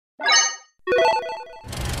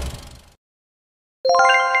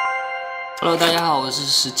Hello， 大家好，我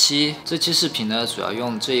是17。这期视频呢，主要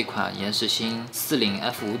用这一款延时星40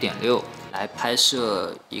 F5.6来拍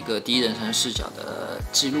摄一个第一人称视角的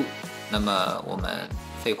记录。那么我们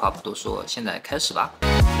废话不多说，现在开始吧。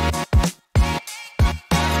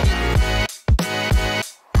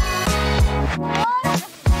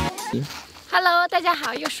Hello， 大家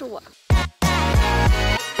好，又是我。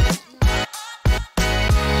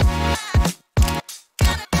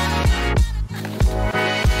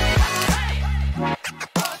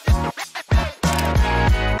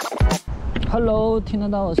Hello， 听得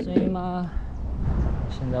到我声音吗？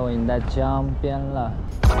现在我已经在江边了。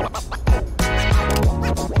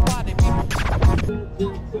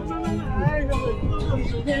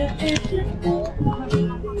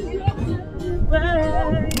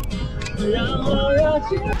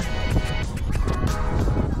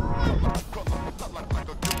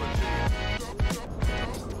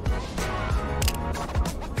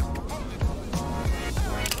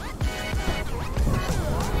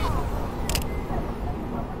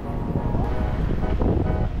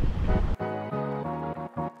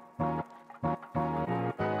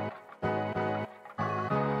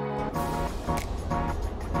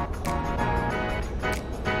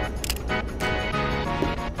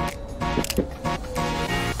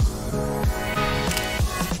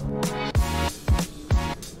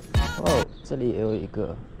哦，这里也有一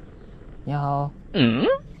个。你好，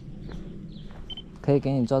可以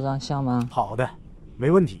给你照张相吗？好的，没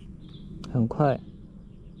问题。很快。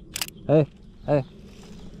哎。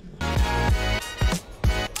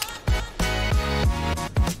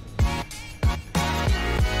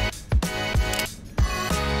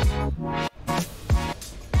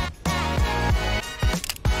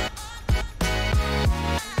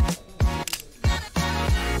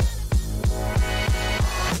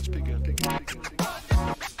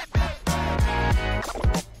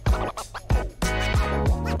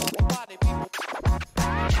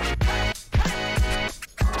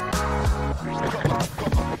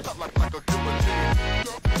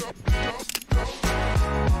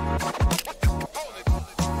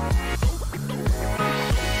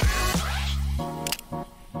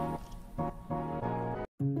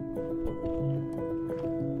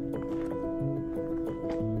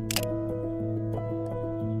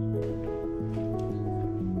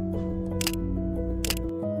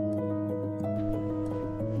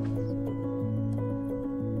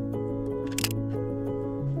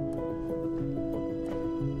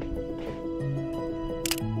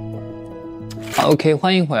OK，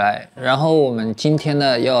 欢迎回来。然后我们今天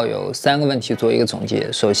呢要有3个问题做一个总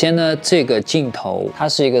结。首先呢，这个镜头它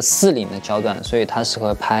是一个40的焦段，所以它适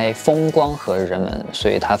合拍风光和人文，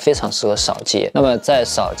所以它非常适合扫街。那么在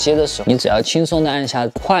扫街的时候，你只要轻松的按下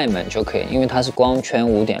快门就可以，因为它是光圈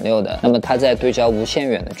5.6的。那么它在对焦无限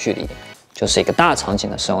远的距离，就是一个大场景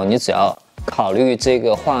的时候，你只要考虑这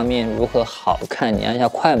个画面如何好看，你按下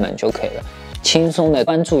快门就可以了。轻松的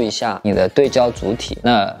关注一下你的对焦主体，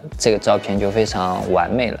那这个照片就非常完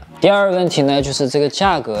美了。第二个问题呢，就是这个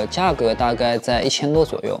价格大概在1000多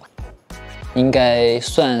左右，应该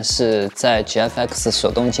算是在 GFX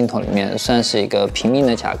手动镜头里面算是一个平民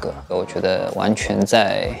的价格，我觉得完全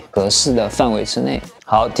在合适的范围之内。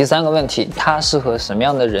好，第3个问题，它适合什么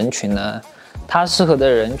样的人群呢？它适合的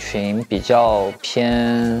人群比较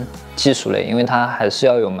偏技术类，因为它还是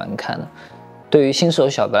要有门槛的。对于新手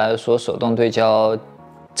小白来说，手动对焦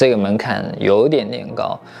这个门槛有点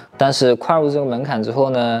高，但是跨入这个门槛之后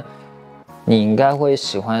呢，你应该会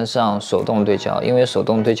喜欢上手动对焦，因为手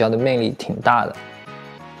动对焦的魅力挺大的，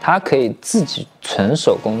它可以自己纯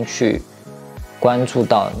手工去关注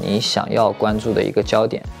到你想要关注的一个焦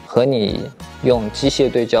点，和你用机械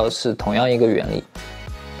对焦是同样一个原理。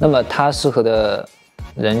那么它适合的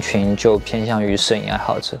人群就偏向于摄影爱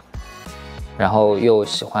好者，然后又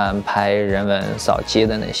喜欢拍人文扫街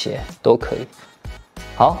的那些都可以。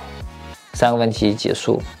好，3个问题结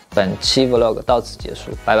束，本期 vlog 到此结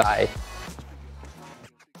束，拜拜。